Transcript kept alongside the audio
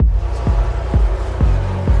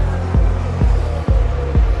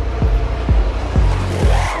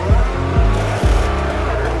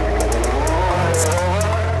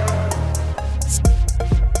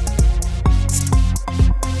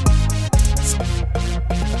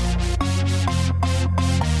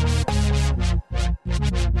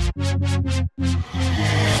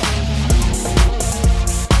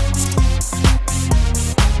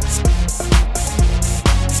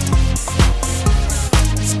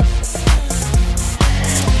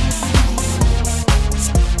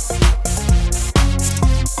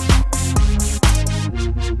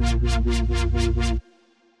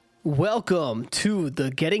Welcome to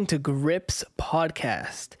the Getting to Grips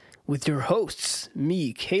podcast with your hosts,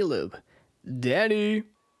 me, Caleb, Danny,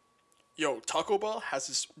 Yo, Taco Bell has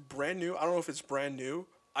this brand new, I don't know if it's brand new,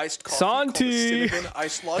 iced coffee Santi. called the Cinnamon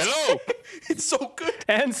Iced Latte. Hello. It's so good.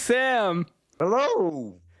 and Sam.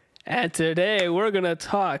 Hello. And today we're going to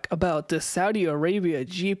talk about the Saudi Arabia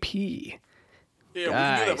GP. Yeah, we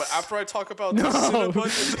can do that, but Guys. after I talk about the Cinnamon,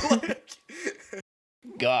 it's like...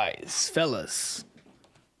 Guys, fellas,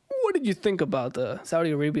 what did you think about the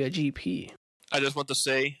Saudi Arabia GP? I just want to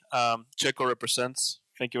say, Checo represents.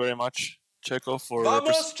 Thank you very much, Checo, for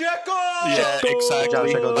Vamos, Checo! Yeah, Checo! exactly. Good job,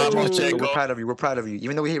 Checo. Good Vamos, job. Checo. We're proud of you. We're proud of you.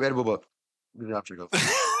 Even though we hate Red Bull, but good job, Checo.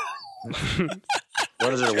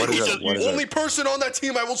 What is it? What is it? What is The only it? person on that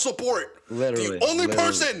team I will support. Literally. The only literally.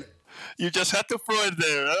 person. You just had to throw it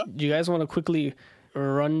there, huh? Do you guys want to quickly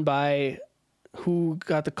run by who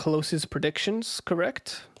got the closest predictions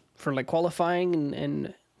correct for like qualifying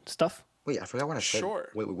and stuff? Wait, I forgot what I said. Sure.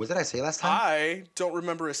 Wait, what did I say last time? I don't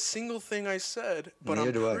remember a single thing I said, but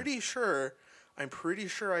Neither do I. I'm pretty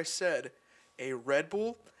sure I said a Red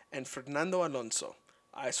Bull and Fernando Alonso.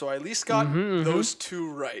 So I at least got those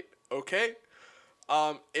two right, okay?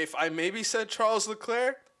 If I maybe said Charles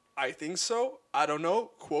Leclerc, I think so. I don't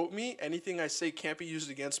know. Quote me. Anything I say can't be used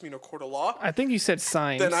against me in a court of law. I think you said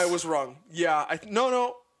Sainz. Then I was wrong. Yeah.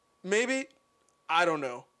 No. Maybe. I don't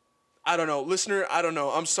know. Listener, I don't know.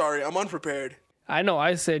 I'm sorry. I'm unprepared. I know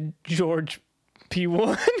I said George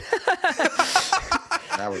P1.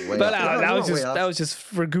 That was way But off. that was just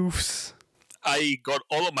for goofs. I got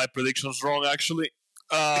all of my predictions wrong, actually.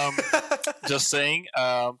 Just saying.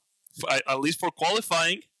 At least for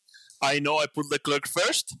qualifying, I know I put Leclerc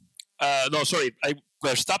first. I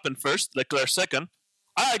Verstappen first, Leclerc second.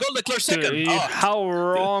 I got Leclerc second. Dude, Oh. how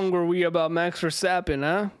wrong were we about Max Verstappen,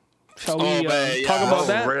 huh? Shall we Oh, man, yeah. talk That about was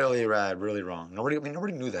that? really rad, really wrong. Nobody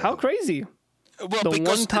knew that. How crazy. Well, The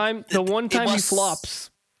because one time he was- flops.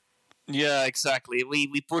 Yeah, exactly.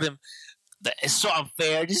 We put him. It's so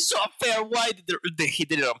unfair. This is so unfair. Why he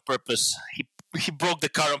did it on purpose? He broke the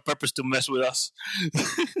car on purpose to mess with us.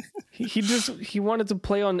 He wanted to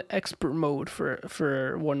play on expert mode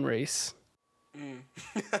for one race.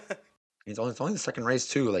 It's only the second race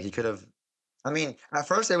too. Like he could have. I mean, at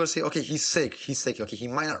first they would say, okay, he's sick. Okay, he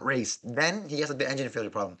might not race. Then he has the engine failure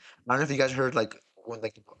problem. I don't know if you guys heard I don't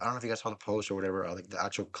know if you guys saw the post or whatever, or like the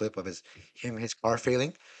actual clip of his car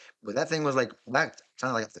failing. But that thing was like that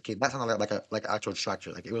sounded like an actual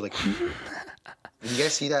tractor. Like it was like. Did you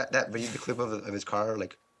guys see that video, the clip of his car?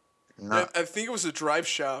 Like, not. I think it was the drive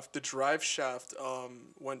shaft. The drive shaft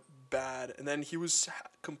went bad, and then he was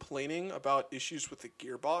complaining about issues with the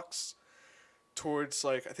gearbox towards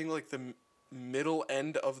I think the middle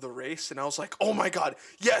end of the race, and I was like, oh my god,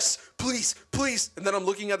 yes, please. And then I'm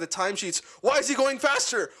looking at the timesheets. Why is he going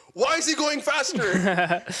faster?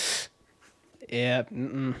 Yeah.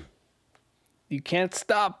 You can't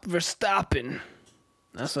stop Verstappen.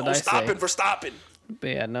 That's what I say. Verstappen. But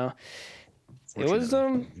yeah, no. It was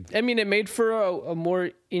I mean, it made for a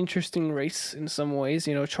more interesting race in some ways.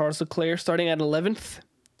 You know, Charles Leclerc starting at 11th,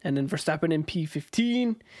 and then Verstappen in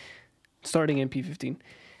P15, starting in P15.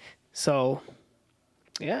 So,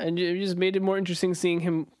 yeah, and it just made it more interesting seeing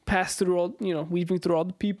him pass through all, weaving through all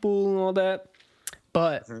the people and all that.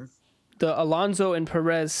 But the Alonso and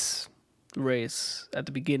Perez race at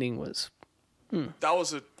the beginning was That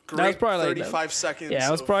was a That was great probably 35 seconds. yeah,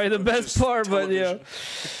 it was of- probably the of best just part, but yeah.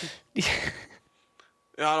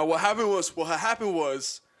 television. What happened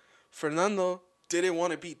was Fernando didn't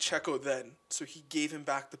want to beat Checo then, so he gave him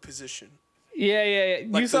back the position. Yeah.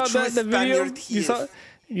 Like You saw the the video. Spaniard he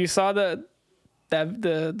You saw the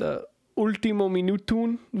Ultimo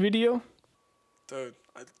Minutun video. Dude,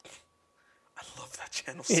 I love that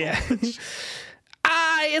channel so Yeah. much.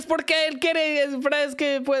 Ay, es porque él quiere, es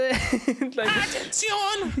que puede.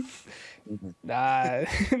 Atención! Nah.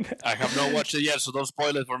 I have not watched it yet, so don't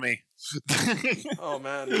spoil it for me. Oh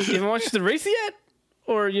man. You haven't watched the race yet,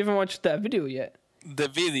 or you haven't watched that video yet? The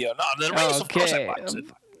video, no, the race, of course I Okay. watched it.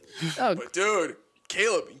 Oh, But dude,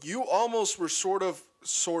 Caleb, you almost were sort of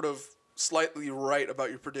slightly right about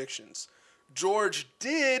your predictions. George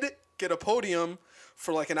did get a podium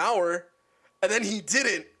for like an hour, and then he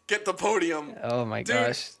didn't get the podium. oh my Dude,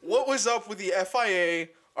 gosh. what was up with the FIA,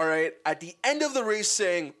 all right, at the end of the race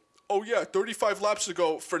saying, oh yeah, 35 laps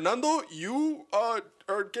ago, Fernando, you are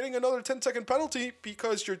getting another 10-second penalty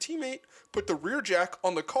because your teammate put the rear jack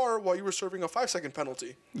on the car while you were serving a 5-second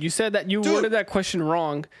penalty. You said that you worded that question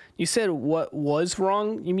wrong. You said what was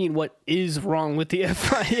wrong. You mean what is wrong with the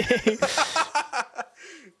FIA?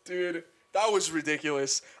 Dude, that was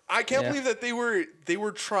ridiculous. I can't Yeah. believe that they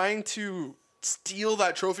were trying to steal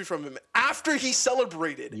that trophy from him after he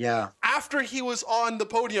celebrated. Yeah. After he was on the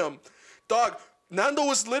podium. Dog, Nando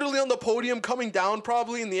was literally on the podium coming down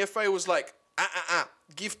probably, and the FIA was like,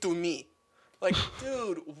 give to me. Like,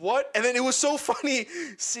 dude, what? And then it was so funny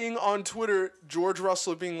seeing on Twitter George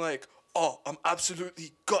Russell being like, oh, I'm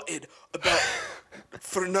absolutely gutted about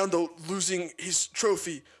Fernando losing his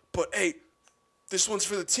trophy. But hey, this one's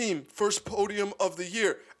for the team. First podium of the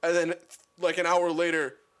year. And then like an hour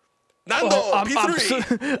later, Nando,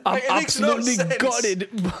 P3. I'm absolutely gutted.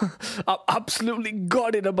 I'm absolutely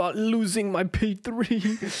gutted about losing my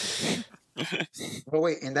P3. But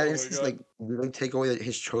wait, in that instance, like, do they take away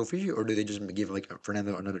his trophy, or do they just give like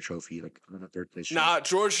Fernando another trophy, like another third place? Nah,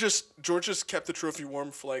 George just kept the trophy warm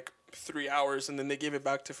for like 3 hours, and then they gave it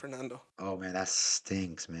back to Fernando. Oh man, that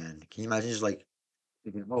stinks, man. Can you imagine just like,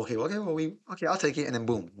 okay, I'll take it, and then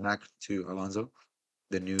boom, back to Alonso,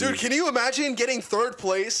 the new Dude, can you imagine getting third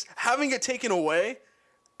place, having it taken away,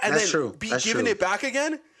 and That's then true. be That's given true. it back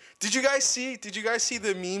again? Did you guys see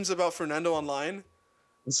the memes about Fernando online?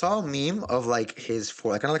 I saw a meme of like his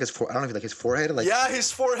kind of like his I don't know if like his forehead, like Yeah,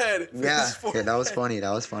 his forehead. yeah, His forehead. that was funny.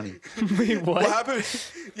 That was funny. Wait, What what? happened?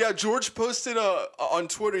 Yeah, George posted on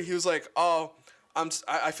Twitter. He was like, "Oh,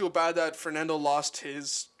 I feel bad that Fernando lost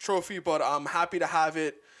his trophy, but I'm happy to have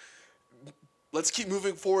it. Let's keep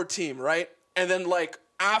moving forward, team." Right? And then like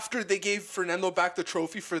after they gave Fernando back the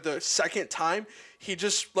trophy for the second time, he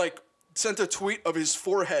just like sent a tweet of his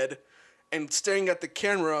forehead and staring at the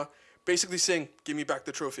camera, basically saying, "Give me back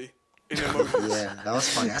the trophy." In emojis. Yeah, that was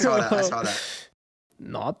funny. I saw that.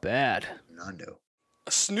 Not bad. Nando.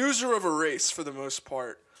 A snoozer of a race for the most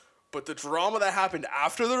part, but the drama that happened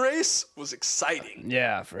after the race was exciting.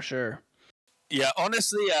 Yeah, for sure. Yeah,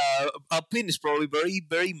 honestly, Alpine is probably very,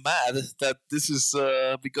 very mad that this is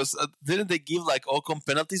because didn't they give like Ocon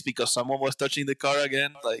penalties because someone was touching the car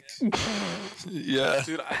again? Like, yeah,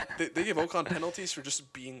 Dude, they give Ocon penalties for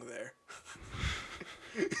just being there.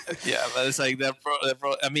 yeah, but it's like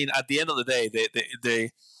I mean, at the end of the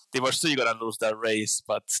day, they were still gonna lose that race,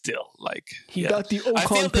 but still, like, He yeah. got the I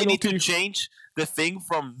feel Ocon they need to penalty. change the thing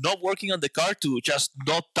from not working on the car to just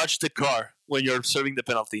not touch the car when you're serving the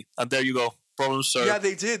penalty, and there you go. Problem solved. Yeah,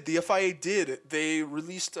 they did. The FIA did. They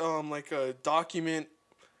released like a document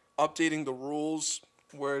updating the rules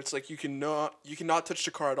where it's like you cannot touch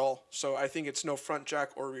the car at all. So I think it's no front jack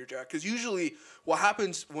or rear jack. Because usually what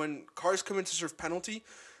happens when cars come in to serve penalty,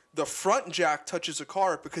 the front jack touches a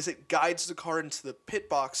car because it guides the car into the pit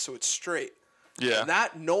box so it's straight. Yeah. And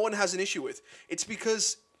that no one has an issue with. It's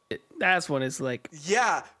because That's when it's like,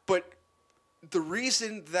 yeah, but the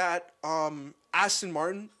reason that Aston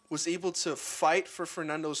Martin was able to fight for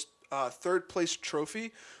Fernando's third place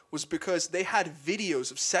trophy was because they had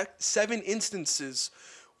videos of 7 instances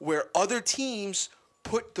where other teams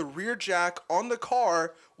put the rear jack on the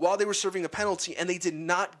car while they were serving a penalty, and they didn't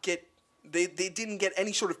get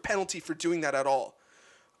any sort of penalty for doing that at all.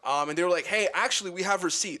 And they were like, "Hey, actually, we have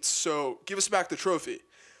receipts, so give us back the trophy."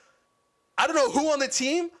 I don't know who on the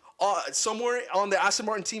team, somewhere on the Aston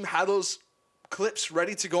Martin team, had those clips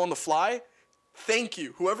ready to go on the fly. Thank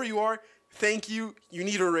you. Whoever you are, thank you. You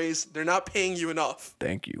need a raise. They're not paying you enough.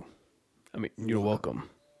 thank you. I mean, you're welcome.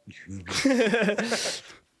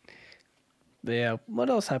 But yeah, what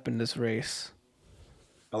else happened this race?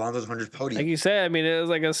 Alonso's 100th podium. Like you said, I mean, it was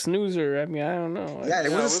like a snoozer. I mean, I don't know. Yeah,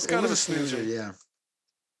 it was kind of a snoozer. snoozer.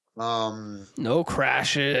 Yeah. No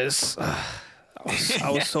crashes. I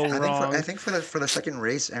was so wrong. I think for the second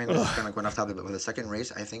race, I mean, this is kind of going off topic, but for the second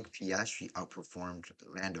race, I think Piastri outperformed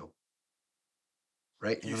Lando.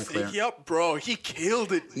 Right? You In think McLaren. bro, he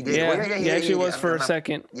killed it. He did. Yeah, Well, he actually was for a I'm-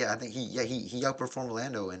 second. Yeah, I think he outperformed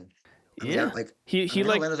Lando, and I mean, Yeah, like he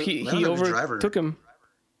Lando's a driver, overtook him.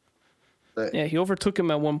 but- Yeah, he overtook him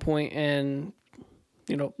at one point and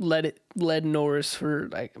led Norris for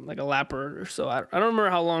like a lap or so. I don't remember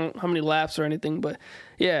how many laps or anything, but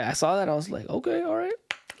yeah, I saw that. I was like, okay, all right.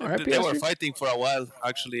 They Piastri. were fighting for a while,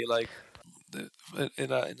 actually, like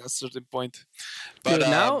in a certain point. But Dude,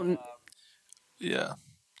 now, yeah.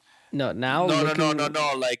 no, now.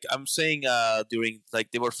 No. Like I'm saying, during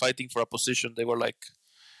like they were fighting for a position. They were like,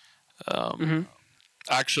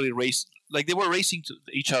 actually they were racing to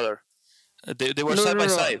each other. They were side by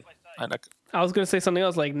side. And I was gonna say something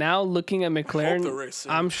else. Like now, looking at they're McLaren,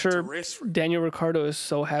 racing. I'm It's a sure race for- Daniel Ricciardo is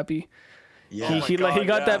so happy. Yeah. He got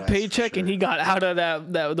God, that yeah. For paycheck and he sure. got out of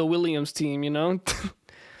that the Williams team.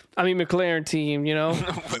 I mean McLaren team.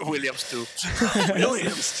 Williams too.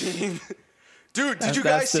 Williams team. Dude, did you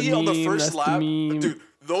That's guys the see on the meme, first that's the lap? meme. Dude,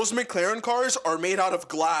 those McLaren cars are made out of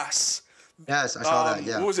glass. Yes, I saw that.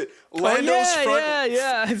 Yeah. What was it? Lando's front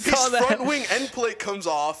yeah. I his saw that. front wing end plate comes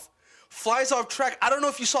off. flies off track. I don't know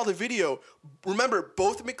if you saw the video. Remember,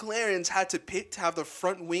 both McLarens had to pit to have the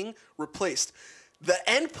front wing replaced. The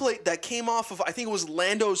end plate that came off of, I think it was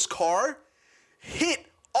Lando's car, hit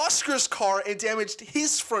Oscar's car and damaged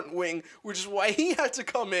his front wing, which is why he had to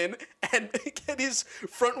come in and get his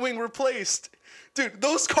front wing replaced. Dude,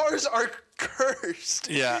 those cars are cursed.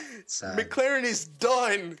 Yeah. Sad. McLaren is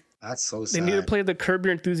done. That's so They sad. need to play the Curb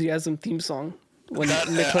Your Enthusiasm theme song when That,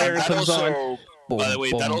 McLaren that comes also, on. by the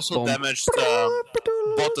way, that Boom, also boom. damaged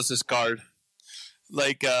Bottas's car.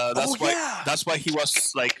 Like that's why yeah. that's why he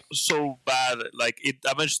was like so bad. Like it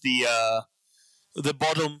damaged the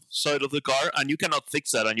bottom side of the car, and you cannot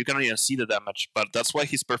fix that, and you cannot even see the damage. But that's why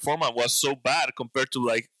his performance was so bad compared to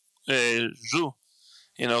like Zhu,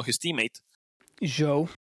 his teammate. Joe.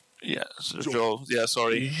 Yeah, Joe. Yeah,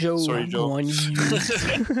 sorry, Joe. sorry, Joe. One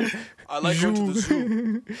I like going to the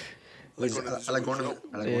zoo. I like going to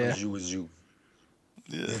Yeah. the zoo with you.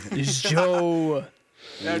 Joe.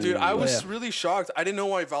 Yeah, dude, I was Yeah. really shocked. I didn't know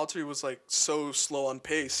why Valtteri was like so slow on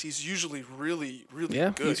pace. He's usually really, really Yeah,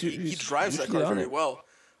 good. He he's drives that usually car on very it. well.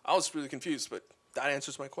 I was really confused, but that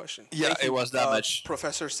answers my question. Yeah, Thank it you, was damaged.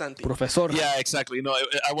 Professor Santi. Professor. Yeah, exactly. No,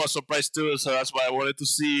 I was surprised too, so that's why I wanted to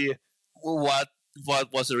see what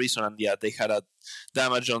was the reason. And yeah, they had a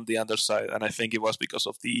damage on the underside, and I think it was because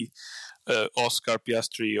of the Oscar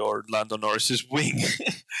Piastri or Lando Norris's wing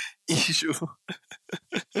issue.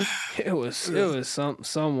 It was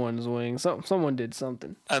someone's wing. Someone did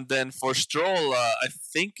something. And then for Stroll, I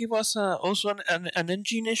think it was also an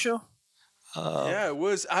engine issue. Yeah, it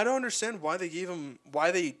was. I don't understand why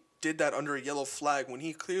they did that under a yellow flag when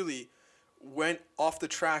he clearly went off the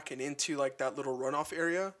track and into like that little runoff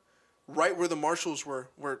area, right where the marshals were,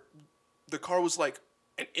 where the car was like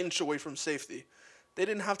an inch away from safety. They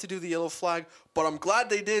didn't have to do the yellow flag, but I'm glad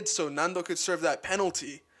they did so Nando could serve that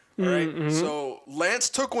penalty. All right. Mm-hmm. So Lance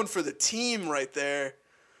took one for the team right there.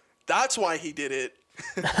 That's why he did it.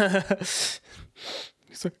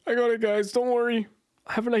 He's like, I got it, guys. Don't worry.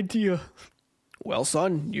 I have an idea. Well,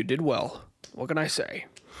 son, you did well. What can I say?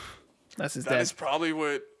 That's his That dad. is probably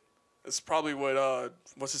what. It's probably what.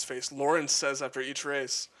 What's his face? Lawrence says after each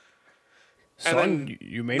race. Son, then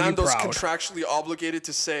you made Nando's me proud. contractually obligated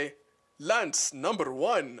to say, Lance, number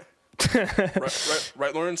one.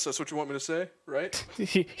 right, Lawrence? That's what you want me to say, right?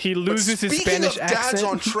 he loses his Speaking Spanish of dads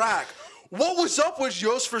on accent. track, what was up with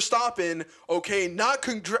Jos Verstappen? Okay, not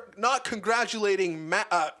congratulating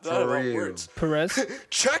real. words. Perez.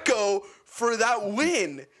 Checo for that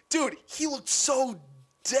win. Dude, he looked so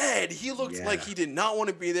dead. He looked Yeah. like he did not want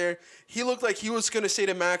to be there. He looked like he was going to say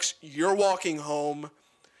to Max, you're walking home.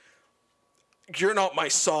 You're not my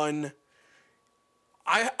son.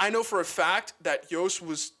 I know for a fact that Jos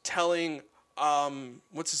was telling,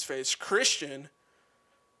 what's his face, Christian,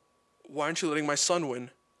 why aren't you letting my son win?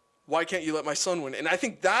 Why can't you let my son win? And I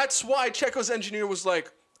think that's why Checo's engineer was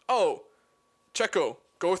like, oh, Checo,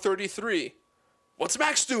 go 33. What's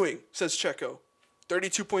Max doing? Says Checo.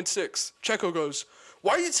 32.6. Checo goes,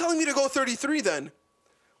 why are you telling me to go 33 then?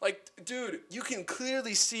 Like, dude, you can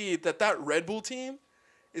clearly see that Red Bull team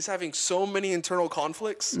is having so many internal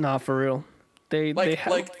conflicts. Nah, for real. They have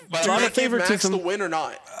Like, a do lot they of give Max favoritism. the win or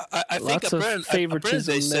not? I think Lots of apparently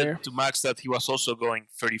favoritism they said there. to Max that he was also going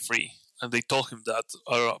 33, and they told him that.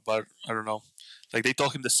 But I don't know. Like they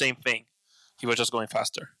told him the same thing. He was just going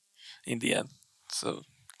faster in the end. So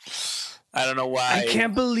I don't know why. I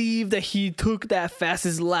can't believe that he took that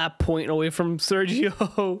fastest lap point away from Sergio.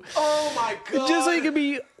 Oh my god! Just so he could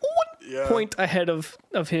be Yeah. point ahead of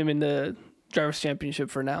him in the Drivers' Championship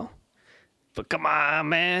for now. But come on,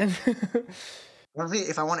 man. Honestly,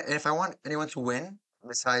 if I want anyone to win,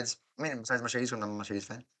 besides Mercedes, because I'm a Mercedes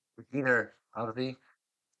fan, either obviously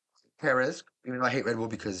Perez, even though I hate Red Bull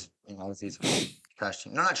because obviously it's a trash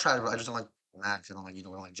team. No, not trash, but I just don't like Max. I don't like I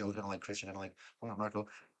don't like Joe. I don't like Christian. I don't like Marco.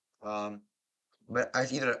 But I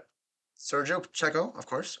either Sergio Checo, of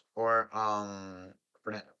course, or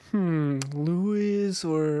Fernando. Lewis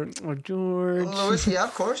or George. Lewis, yeah,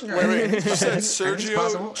 of course. Wait, you said Anything's Sergio,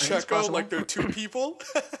 possible, anything's Checo, possible. like they're two people?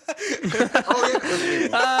 Oh yeah.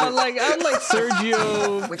 I'd like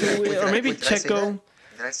Sergio or maybe Did I say Checo.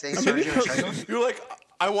 that? Did I say Sergio and Checo? You're like,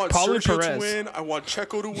 I want Probably Sergio Perez. to win. I want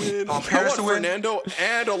Checo to win. Oh, I Perez want to win. Fernando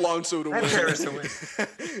and Alonso to win. And Perez to win.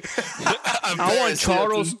 I want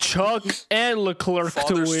Charles, Chuck, and Leclerc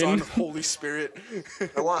Father, to win. Son, Holy Spirit.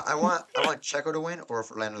 I want Checo to win or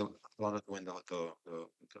Fernando to win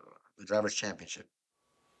the Drivers' Championship.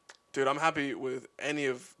 Dude, I'm happy with any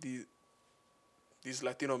of these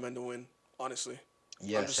Latino men to win, honestly.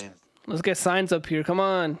 Yeah, I'm just- same. Let's get signs up here. Come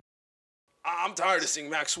on. I'm tired of seeing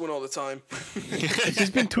Max win all the time. It's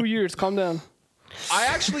been 2 years. Calm down. I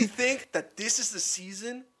actually think that this is the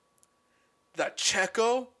season that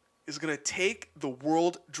Checo is going to take the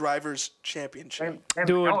World Drivers' Championship.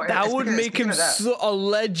 Dude, that would speaking of- make speaking him of that, so a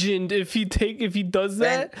legend if he does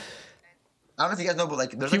that. I don't know if you guys know, but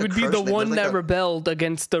like, there's He like would a be curse, the like, one there's that like a, rebelled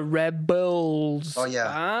against the rebels. Oh,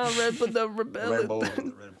 yeah. The Red rebel. Bull.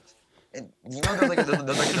 And you know, there's like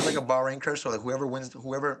a Bahrain curse. So like whoever wins,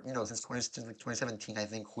 since 2017, I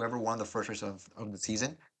think whoever won the first race of the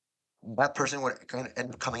season, that person would kind of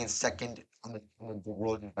end up coming in second on the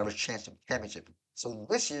World Drivers' Championship. So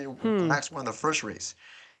this year, Max won the first race.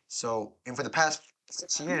 So, and for the past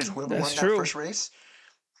 6 years, whoever That's won true. that first race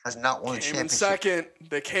has not won the Came in championship. second.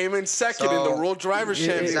 They came in second in the So- World Drivers'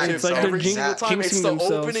 Yeah, Championship it's like they're every single time. It's jinxing the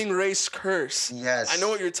themselves. opening race curse. Yes. I know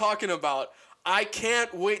what you're talking about. I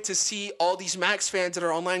can't wait to see all these Max fans that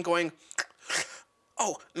are online going,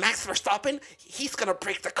 "Oh, Max Verstappen, he's gonna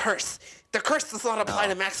break the curse. The curse does not apply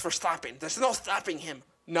to Max Verstappen. There's no stopping him."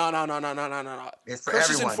 No. It's for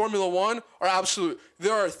Curses everyone. in Formula One are absolute.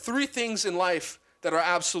 There are 3 things in life that are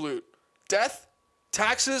absolute: death,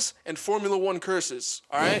 taxes, and Formula One curses.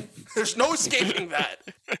 All right? There's no escaping that.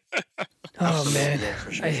 Oh man, Yeah,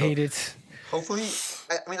 for sure. I So- hate it. Hopefully,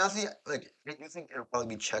 I mean, honestly, like, I do think it'll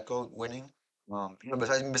probably be Checo winning.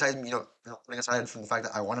 Besides, putting aside from the fact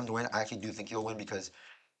that I want him to win, I actually do think he'll win because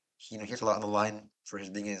he has a lot on the line for his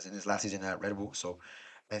being in his last season at Red Bull. So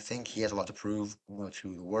I think he has a lot to prove,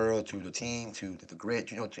 to the world, to the team, to the grid,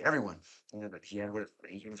 to everyone. That he has what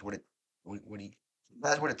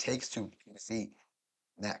it takes to defeat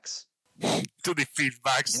Max. To defeat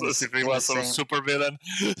Max In the as s- if he in the was some same- super villain.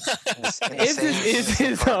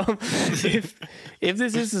 If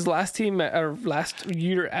this is his last team or last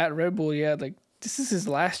year at Red Bull, yeah, like this is his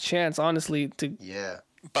last chance, honestly, to Yeah.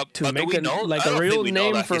 But to do make we a know? like I a don't real think we know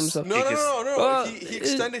name that for he's- himself. No. because- Well, he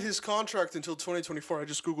extended his contract until 2024. I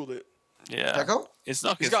just Googled it. Yeah, Checo? it's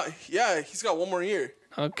not. He's got one more year.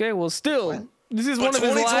 Okay, well, still, When? this is But one of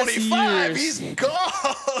his last 2025, years. he's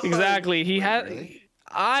gone. Exactly. He had. really?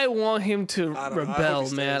 I want him to I don't know. I hope rebel,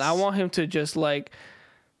 he man. stays. I want him to just like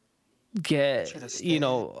get, Should've stayed.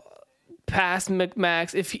 past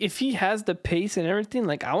Max. If he has the pace and everything,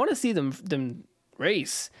 like I want to see them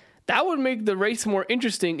race. That would make the race more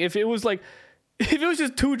interesting. If it was like, if it was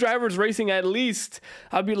just 2 drivers racing at least,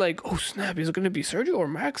 I'd be like, oh snap, is it going to be Sergio or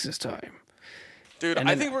Max this time? Dude, And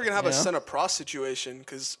I then, think we're gonna have you a know? Senna Prost situation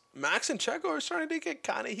because Max and Checo are starting to get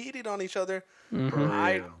kind of heated on each other.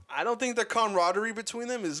 Mm-hmm. I don't think the camaraderie between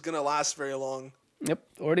them is gonna last very long. Yep,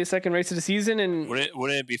 already second race of the season, and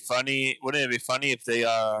Wouldn't it be funny? Wouldn't it be funny if they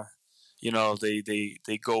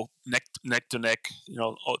they go neck to neck,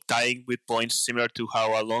 tying with points similar to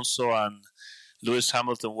how Alonso and Lewis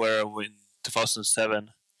Hamilton were in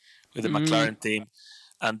 2007 with the McLaren team,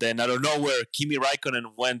 and then out of nowhere, Kimi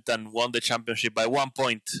Raikkonen went and won the championship by 1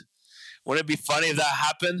 point. Wouldn't it be funny if that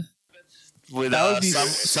happened with That would be some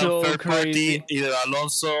so third crazy. party, either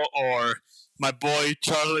Alonso or my boy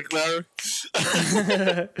Charles Leclerc?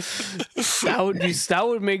 that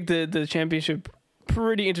would make the championship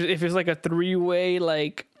pretty interesting. If it's like a 3-way,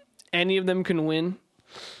 like any of them can win,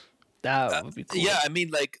 that would be cool. Yeah, I mean,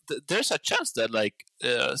 like, there's a chance that, like,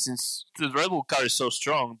 since the Red Bull car is so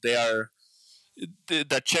strong, that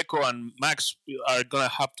Checo and Max are gonna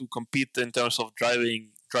have to compete in terms of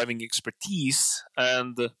driving expertise,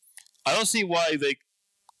 and I don't see why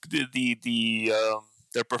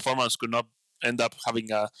their performance could not end up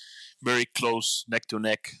having a very close neck to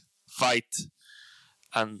neck fight,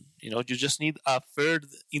 and you just need a third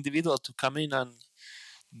individual to come in and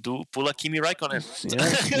pull a Kimi Raikkonen.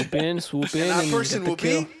 Yeah, swoop in, And that and person get the will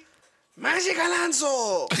kill. be Magic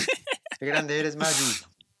Alonso. Qué grande eres, Magic.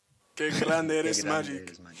 Que grande Qué eres, grande Magic.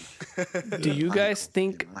 eres, Magic. Do you guys Mágico,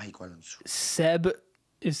 think el mágico Alonso. Seb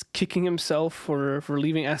is kicking himself for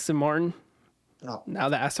leaving Aston Martin No. now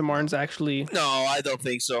that Aston Martin's actually? No, I don't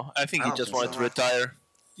think so. I think I he don't just think wanted so. to retire.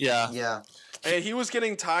 Yeah. Yeah. And he was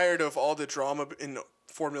getting tired of all the drama in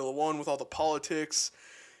Formula One with all the politics.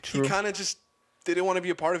 True. He kind of just didn't want to be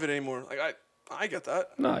a part of it anymore. Like I get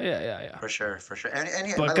that. No, yeah. For sure.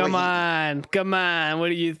 And But by the way, come on. What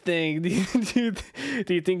do you think?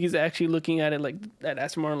 Do you think he's actually looking at it like at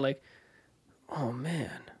Aston Martin like, oh man,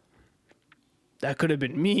 that could have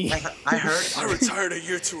been me? I heard. I retired a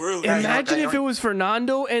year too early. Imagine I if it was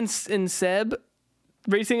Fernando and Seb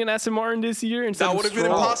racing in Aston Martin this year instead That of would have been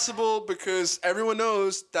Stroll. impossible because everyone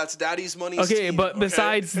knows that's Daddy's money. Okay, team, but okay?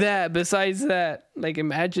 besides that, like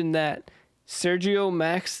imagine that Sergio,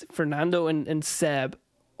 Max, Fernando, and Seb,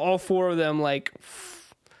 all 4 of them, like,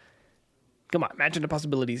 come on, imagine the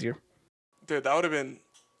possibilities here. Dude, that would have been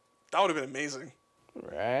amazing.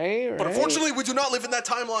 Right. But unfortunately, we do not live in that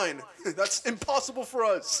timeline. That's impossible for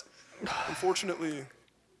us. Unfortunately.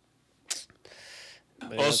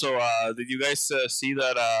 Also, did you guys see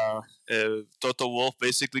that Toto Wolff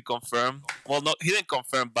basically confirmed? Well, no, he didn't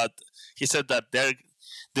confirm, but he said that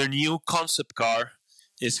their new concept car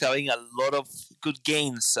is having a lot of good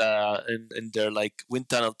gains in their like wind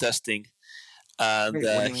tunnel testing, and Wait,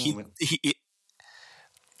 what do you mean? he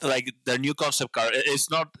like their new concept car. It's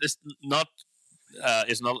not.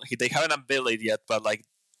 They haven't unveiled it yet, but like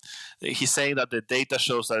he's saying that the data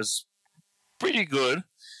shows that it's pretty good,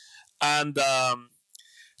 and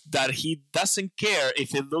that he doesn't care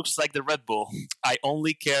if it looks like the Red Bull. I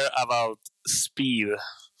only care about speed.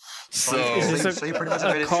 So Is this So you pretty much a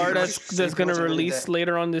admitted- car so you that's pretty going much to admitted release that-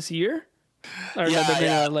 later on this year? Or Yeah, that they're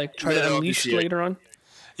yeah. going to like try Later to on unleash this year. later on?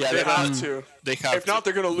 yeah, They have to. They have. If not,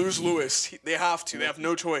 they're going to lose Lewis. They have to. They have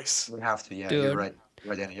no choice. We have to, yeah, Dude. you're right.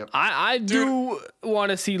 You're right, Danny, yep. I do want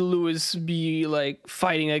to see Lewis be like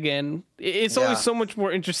fighting again. It's always Yeah. so much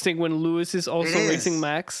more interesting when Lewis is also It is. racing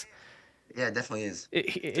Max. Yeah, it definitely is.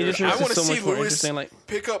 It Dude, just I makes want it to so see much more Lewis interesting. Like,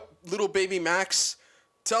 pick up little baby Max,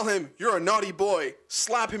 tell him you're a naughty boy,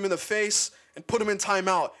 slap him in the face, and put him in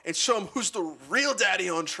timeout, and show him who's the real daddy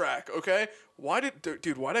on track. Okay? Why did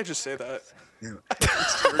I just say that?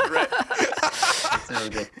 It's regret. It's really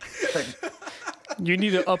good. you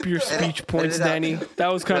need to up your speech points, it out. Danny.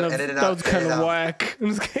 That was kind of Edit it out, edit it out. whack.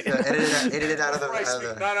 I'm just kidding. Edit it out of the. Christ, out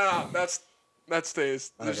of the- no. That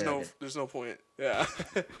stays. There's Okay. there's no point. Yeah.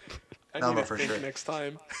 I No, need but to for think sure. next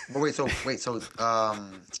time. But wait, so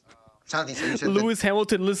Santi, so you said Lewis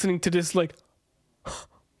Hamilton listening to this, like,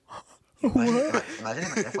 imagine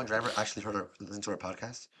if an F1 driver actually listened to our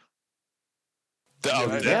podcast.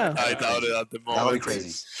 Yeah. I doubt it at the moment. That would be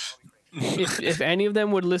crazy. if any of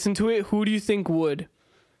them would listen to it, who do you think would?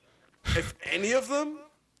 If any of them,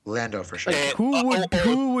 Lando for sure. Like,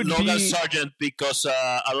 who would Logan be? Sargent, because a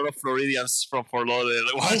lot of Floridians from Fort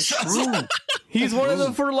Lauderdale. True. He's one of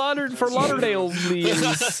the for Lauderdaleans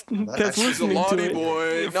that's actually he's a listening to Lottie it.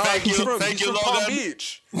 boy. No, Thank he's you, from, thank he's you, from Palm Logan.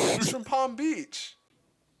 Beach. He's from Palm Beach.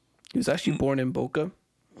 He was actually born in Boca,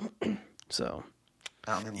 so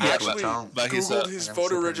I don't remember He what actually town. but he's, Googled his I'm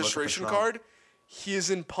voter super registration looking for card. He is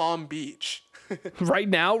in Palm Beach. right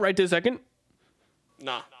now, right this second.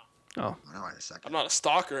 Nah, Oh, No, wait a second. I'm not a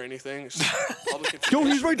stalker or anything. It's just public yo,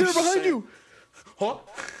 he's right there information. behind you. Huh?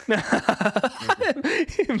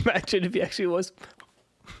 Imagine if he actually was.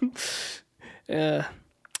 Yeah.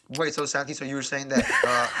 Wait, so Santi, so you were saying that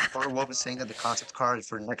Toto Wolff was saying that the concept car is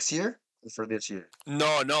for next year or for this year?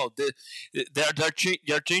 No.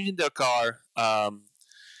 They're changing their car.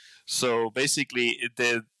 So basically,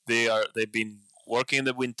 they've been working in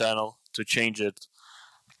the wind tunnel to change it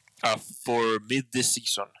for mid this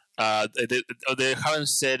season. They haven't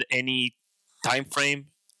said any time frame,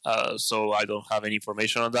 so I don't have any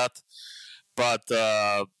information on that. But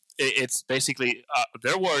it's basically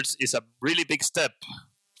their words is a really big step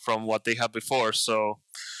from what they had before. So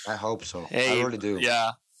I hope so. hey, I really do.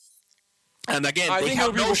 yeah. And again, I they think have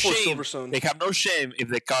it'll be no before shame. Silverstone. They have no shame if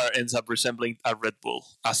the car ends up resembling a Red Bull,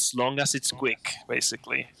 as long as it's quick,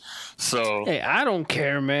 basically. So Hey, I don't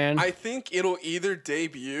care, man. I think it'll either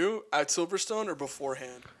debut at Silverstone or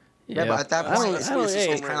beforehand. Yeah, but at that I point, don't- it's, I don't- it's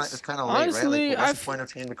hey, it's kind of late, honestly, right? Like, what's I've- the point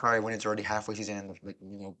of changing the car when it's already halfway season and like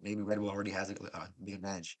maybe Red Bull already has a big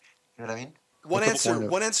advantage? You know what I mean? One What's the answer.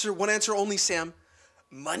 point of- One answer only, Sam.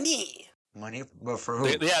 Money. Money, but for who?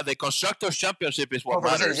 the constructors' championship is what Oh, for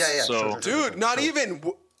sure, matters. yeah. So Dude, not even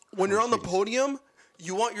when you're on the jeez. podium,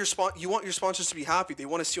 you want your sponsors to be happy. They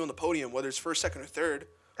want to see you on the podium, whether it's first, second, or third.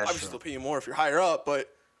 That's Obviously, true. they'll pay you more if you're higher up, but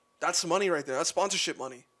that's the money right there. That's sponsorship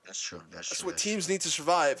money. That's true. That's what teams need to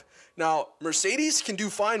survive. Now, Mercedes can do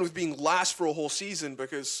fine with being last for a whole season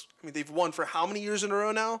because they've won for how many years in a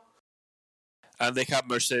row now? and they have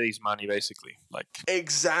Mercedes money, basically. Like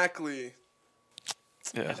Exactly.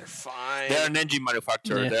 yeah. They're fine. They're an engine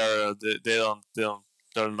manufacturer. Yeah.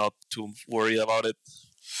 They're not too worried about it.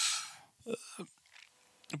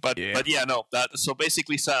 But yeah, no. So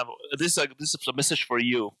basically, Sam, this is a message for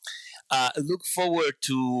you. Look forward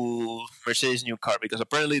to Mercedes' new car because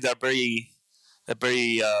apparently they're very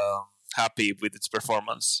happy with its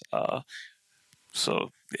performance. So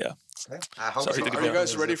yeah. I hope Sorry so. to Are you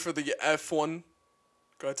guys ready for the F1?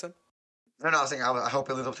 Go ahead, Sam. No, I was saying I hope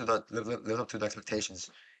it lives up to the expectations.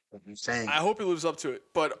 What you're saying. I hope he lives up to it.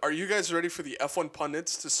 But are you guys ready for the F1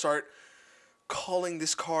 pundits to start calling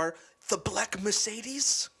this car the Black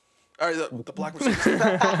Mercedes? Or the Black Mercedes.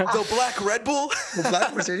 The Black Red Bull? The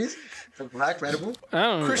Black Mercedes? The Black Red Bull? I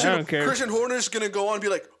don't care. Christian Horner's going to go on and be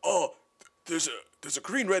like, oh, there's a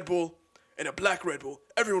green Red Bull and a black Red Bull.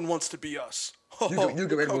 Everyone wants to be us. You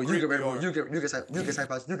get Red Bull. You Look get how Red Bull. great we You get side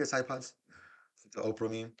pods. You get side pods. The Oprah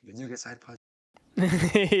meme. You get side pods.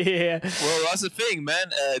 Yeah. Well, that's the thing, man.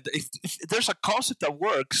 If there's a concept that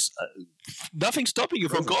works, nothing's stopping you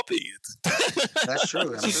from copying it. That's true.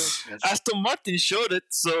 That's true. Aston Martin showed it,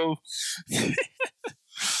 so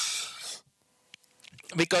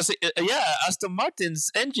because Aston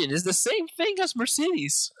Martin's engine is the same thing as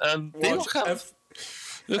Mercedes, and they don't have.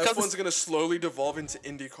 F1's gonna slowly devolve into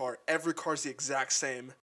IndyCar. Every car's the exact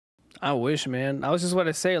same. I wish, man. I was just about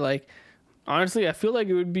to say, like, honestly, I feel like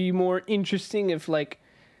it would be more interesting if, like,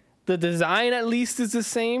 the design at least is the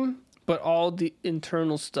same, but all the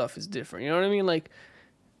internal stuff is different. You know what I mean? Like,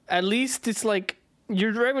 at least it's like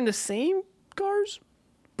you're driving the same cars,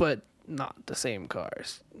 but not the same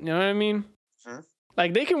cars. You know what I mean? Huh?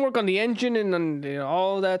 Like, they can work on the engine and on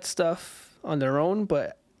all that stuff on their own,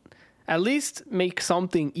 but at least make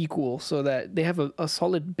something equal so that they have a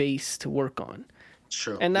solid base to work on.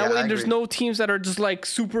 True. And that way I there's agree. no teams that are just like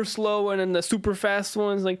super slow and then the super fast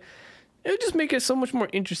ones. Like, it would just make it so much more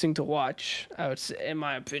interesting to watch, I would say, in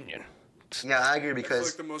my opinion. Yeah, I agree I feel because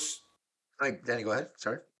like the most. Danny, go ahead.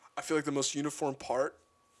 Sorry. I feel like the most uniform part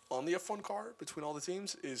on the F1 car between all the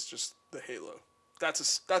teams is just the halo. That's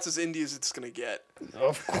as indie as it's gonna get.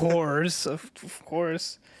 Of course, of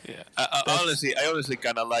course. Yeah, I honestly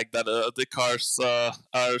kind of like that the cars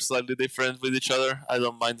are slightly different with each other. I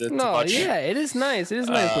don't mind it too No, much. yeah, it is nice. It is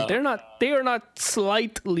nice, but they are not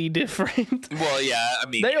slightly different. Well, yeah, I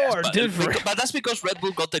mean They are but, different. but that's because Red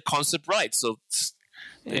Bull got the concept right. So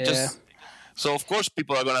Yeah. so of course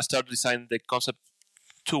people are gonna start designing the concept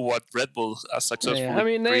to what Red Bull has successfully Yeah. I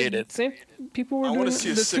mean, created. people were I doing. want to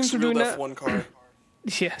see a The teams were six-wheeled doing that. F1 car.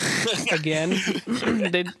 Yeah, again,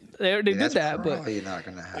 they did That's that, but probably not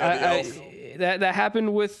gonna happen. that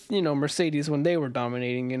happened with Mercedes when they were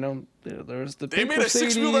dominating. There was the They pink made a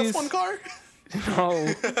Mercedes, six-wheeled F1 car. No,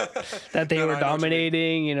 that they No, were I know what you mean.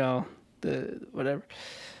 dominating. The whatever.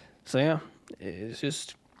 So yeah, it's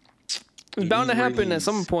just it's bound to happen at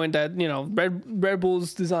some point that Red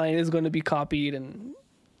Bull's design is going to be copied, and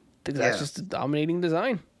that's Yeah. just a dominating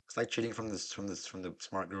design. It's like cheating from the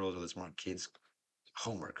smart girls or the smart kids'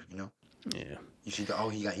 homework. Yeah, You see he got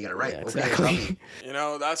it right. yeah, Okay, exactly. copy.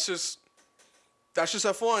 That's just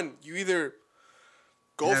F1. You either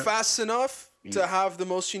go fast enough to have the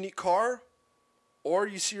most unique car, or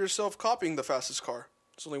you see yourself copying the fastest car.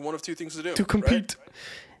 It's only one of two things to do. To compete. Right?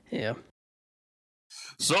 Yeah.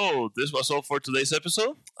 So this was all for today's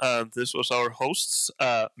episode. This was our hosts,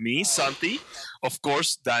 me, Santi, of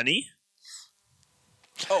course, Danny.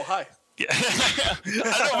 Oh, hi. Yeah. I don't know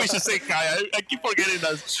if we should say hi. I keep forgetting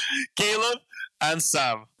that. Caleb and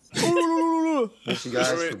Sam. Thank you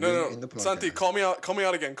guys for Wait, being in the no. podcast. Santi, call me out. Call me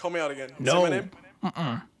out again. Call me out again. No. Say my name.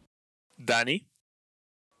 Danny.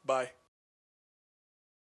 Bye.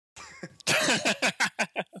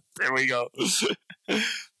 There we go.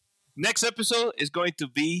 Next episode is going to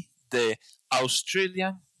be the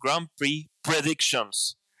Australian Grand Prix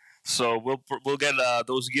predictions. So we'll get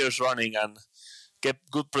those gears running and get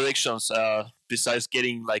good predictions. Besides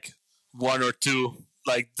getting like one or two,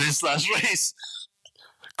 like this last race.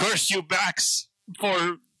 Curse you backs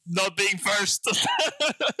for not being first.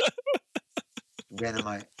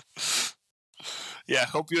 Dynamite. Yeah,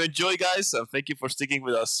 hope you enjoy, guys, and thank you for sticking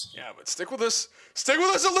with us. Yeah, but stick with us. Stick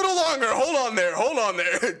with us a little longer. Hold on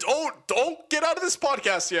there. Don't get out of this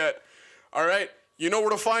podcast yet. All right. You know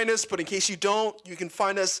where to find us, but in case you don't, you can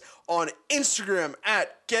find us on Instagram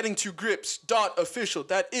at gettingtogrips.official.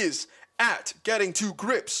 That is at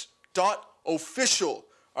gettingtogrips.official.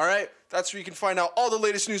 All right? That's where you can find out all the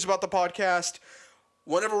latest news about the podcast.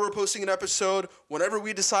 Whenever we're posting an episode, whenever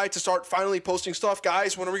we decide to start finally posting stuff,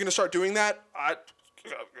 guys, when are we going to start doing that?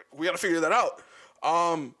 We got to figure that out.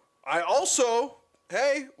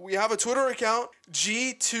 We have a Twitter account,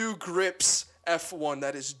 G2GripsF1.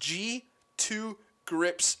 That is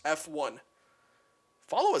G2GripsF1.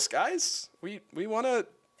 Follow us, guys. We want to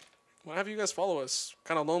have you guys follow us.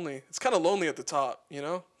 Kind of lonely. It's kind of lonely at the top,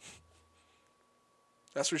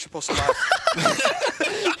 That's where you're supposed to laugh.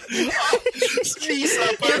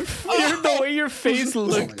 The way your face Oh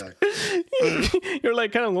my looked, god. you're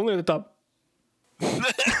like kind of lonely at the top.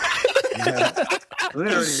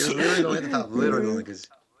 Literally, you're literally going at the top. Literally, because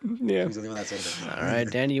Yeah. he's the only one that said that. All right,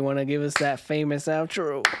 Danny, you want to give us that famous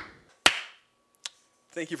outro?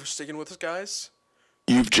 Thank you for sticking with us, guys.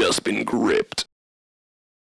 You've just been gripped.